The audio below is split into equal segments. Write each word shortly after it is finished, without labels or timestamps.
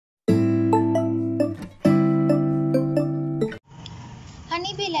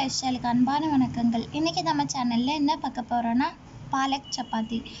Life ஸ்டைலுக்கு அன்பான வணக்கங்கள். இன்றைக்கி நம்ம சேனலில் என்ன பார்க்க போகிறோன்னா பாலக்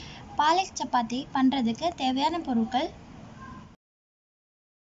சப்பாத்தி. பாலக் சப்பாத்தி பண்ணுறதுக்கு தேவையான பொருட்கள்: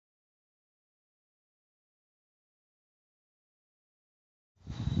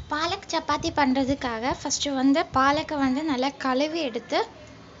 பாலக் சப்பாத்தி பண்ணுறதுக்காக ஃபஸ்ட்டு பாலக்கை நல்லா கழுவி எடுத்து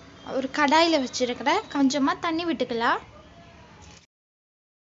ஒரு கடாயில் வச்சுருக்கிறேன். கொஞ்சமாக தண்ணி விட்டுக்கலாம்.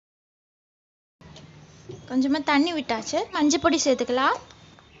 கொஞ்சமாக தண்ணி விட்டாச்சு. மஞ்சள் பொடி சேர்த்துக்கலாம்.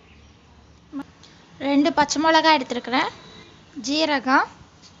 2 பச்சை மிளகாய் எடுத்துருக்கிறேன். ஜீரகம்,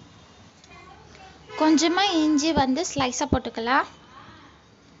 கொஞ்சமாக இஞ்சி ஸ்லைஸாக போட்டுக்கலாம்.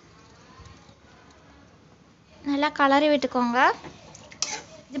 நல்லா கலரி விட்டுக்கோங்க.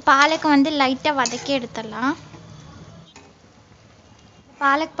 இது பாலக்கு லைட்டாக வதக்கி எடுத்துடலாம்.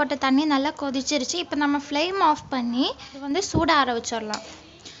 பாலக் போட்ட தண்ணி நல்லா கொதிச்சிருச்சு. இப்போ நம்ம ஃப்ளேம் ஆஃப் பண்ணி இது சூட ஆற வச்சிடலாம்.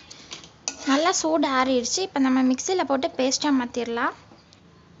 நல்லா சூடு ஆறிடுச்சு. இப்போ நம்ம மிக்சியில் போட்டு பேஸ்ட்டாக மாற்றிடலாம்.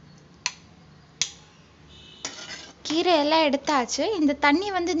 கீரை எல்லாம் எடுத்தாச்சு. இந்த தண்ணி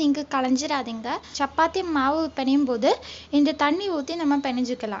நீங்கள் களைஞ்சிடாதீங்க. சப்பாத்தி மாவு பிணையும் போது இந்த தண்ணி ஊற்றி நம்ம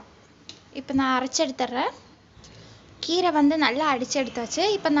பிணைஞ்சிக்கலாம். இப்போ நான் அரைச்சி எடுத்துட்றேன். கீரை நல்லா அடித்து எடுத்தாச்சு.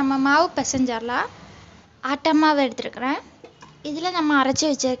 இப்போ நம்ம மாவு பிசைஞ்சிடலாம். ஆட்டை மாவு எடுத்துருக்கிறேன். இதில் நம்ம அரைச்சி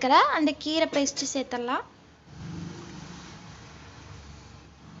வச்சிருக்கிற அந்த கீரை பேஸ்ட்டு சேர்த்துடலாம்.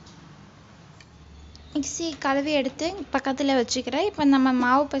 மிக்ஸி கழுவி எடுத்து பக்கத்தில் வச்சுக்கிறேன். இப்போ நம்ம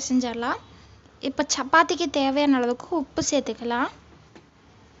மாவு பிசைஞ்சிடலாம். இப்போ சப்பாத்திக்கு தேவையான அளவுக்கு உப்பு சேர்த்துக்கலாம்.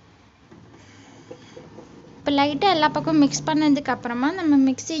 இப்போ லைட்டாக எல்லா பக்கம் மிக்ஸ் பண்ணதுக்கு அப்புறமா நம்ம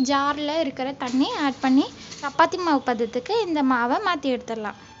மிக்ஸி ஜாரில் இருக்கிற தண்ணி ஆட் பண்ணி சப்பாத்தி மாவு பதத்துக்கு இந்த மாவை மாற்றி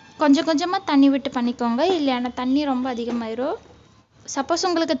எடுத்துடலாம். கொஞ்சம் கொஞ்சமாக தண்ணி விட்டு பண்ணிக்கோங்க, இல்லைன்னா தண்ணி ரொம்ப அதிகமாயிரும். சப்போஸ்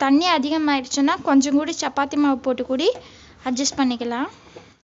உங்களுக்கு தண்ணி அதிகமாகிடுச்சுன்னா கொஞ்சம் கூடி சப்பாத்தி மாவு போட்டு கூடி அட்ஜஸ்ட் பண்ணிக்கலாம்.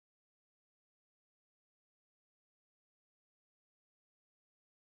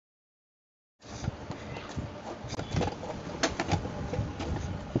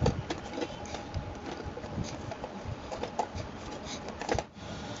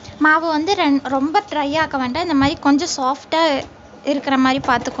 மாவு ரொம்ப ட்ரை ஆக்க வேண்டாம். இந்த மாதிரி கொஞ்சம் சாஃப்டாக இருக்கிற மாதிரி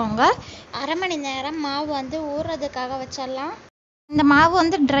பார்த்துக்கோங்க. அரை மணி நேரம் மாவு ஊறுறதுக்காக வச்சிடலாம். இந்த மாவு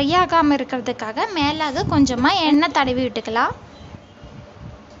ட்ரை ஆகாமல் இருக்கிறதுக்காக மேலாக கொஞ்சமாக எண்ணெய் தடவி விட்டுக்கலாம்.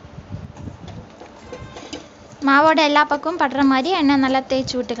 மாவோட எல்லா பக்கமும் படுற மாதிரி எண்ணெய் நல்லா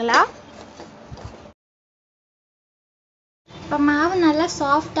தேய்ச்சி விட்டுக்கலாம். இப்போ மாவு நல்லா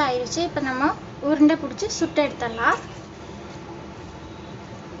சாஃப்ட் ஆயிடுச்சு. இப்போ நம்ம உருண்டை பிடிச்சி சுட்டு எடுத்துடலாம்.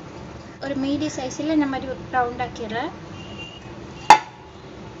 ஒரு மீடியம் சைஸில் இந்த மாதிரி ரவுண்ட் ஆக்கிடுறேன்.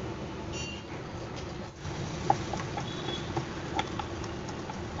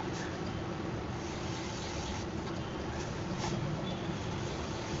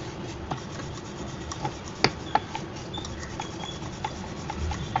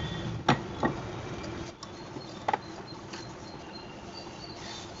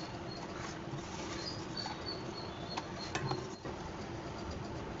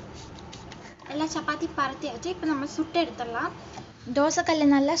 எல்லாம் சப்பாத்தி பரத்தியாச்சு. இப்போ நம்ம சுட்டு எடுத்துடலாம். தோசைக்கல்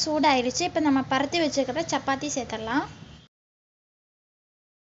நல்லா சூடாயிருச்சு. இப்போ நம்ம பரத்தி வச்சுக்கிற சப்பாத்தி சேர்த்துடலாம்.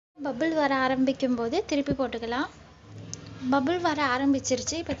 பபிள் வர ஆரம்பிக்கும் போது திருப்பி போட்டுக்கலாம். பபிள் வர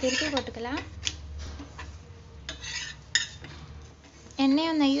ஆரம்பிச்சிருச்சு. இப்போ திருப்பி போட்டுக்கலாம்.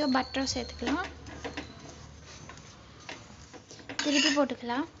 எண்ணெயோ நெய்யோ பட்டரோ சேர்த்துக்கலாம். திருப்பி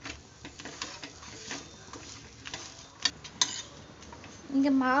போட்டுக்கலாம்.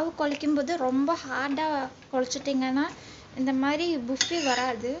 நீங்கள் மாவு குழைக்கும் போது ரொம்ப ஹார்டாக குழைச்சிட்டிங்கன்னா இந்த மாதிரி புஃபி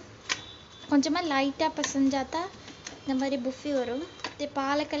வராது. கொஞ்சமாக லைட்டாக பிசைஞ்சாதான் இந்த மாதிரி புஃபி வரும். இது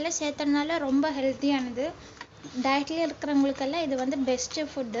பாலக்கெல்லாம் சேர்த்தனால ரொம்ப ஹெல்த்தியானது. டயட்லேயே இருக்கிறவங்களுக்கெல்லாம் இது பெஸ்ட்டு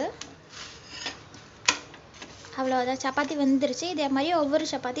ஃபுட்டு. அவ்வளோதான், சப்பாத்தி வந்துருச்சு. இதே மாதிரி ஒவ்வொரு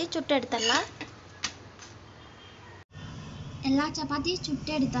சப்பாத்தியும் சுட்டு எடுத்துடலாம். எல்லா சப்பாத்தியும்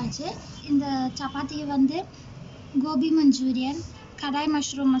சுட்டு எடுத்தாச்சு. இந்த சப்பாத்தியை கோபி மஞ்சூரியன், கடாய்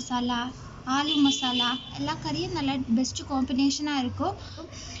மஷ்ரூம் மசாலா, ஆலு மசாலா எல்லா கறியும் நல்லா பெஸ்ட்டு காம்பினேஷனாக இருக்கும்.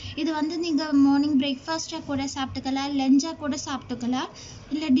 இது நீங்கள் மார்னிங் பிரேக்ஃபாஸ்ட்டாக கூட சாப்பிட்டுக்கலாம், லஞ்சாக கூட சாப்பிட்டுக்கலாம்,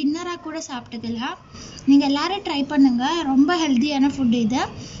 இல்லை டின்னராக கூட சாப்பிட்டுக்கலாம். நீங்கள் எல்லோரும் ட்ரை பண்ணுங்கள். ரொம்ப ஹெல்த்தியான ஃபுட் இது.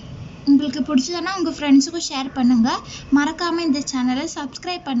 உங்களுக்கு பிடிச்சதுன்னா உங்கள் ஃப்ரெண்ட்ஸுக்கும் ஷேர் பண்ணுங்கள். மறக்காமல் இந்த சேனலை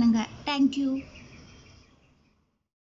சப்ஸ்கிரைப் பண்ணுங்கள். தேங்க்யூ.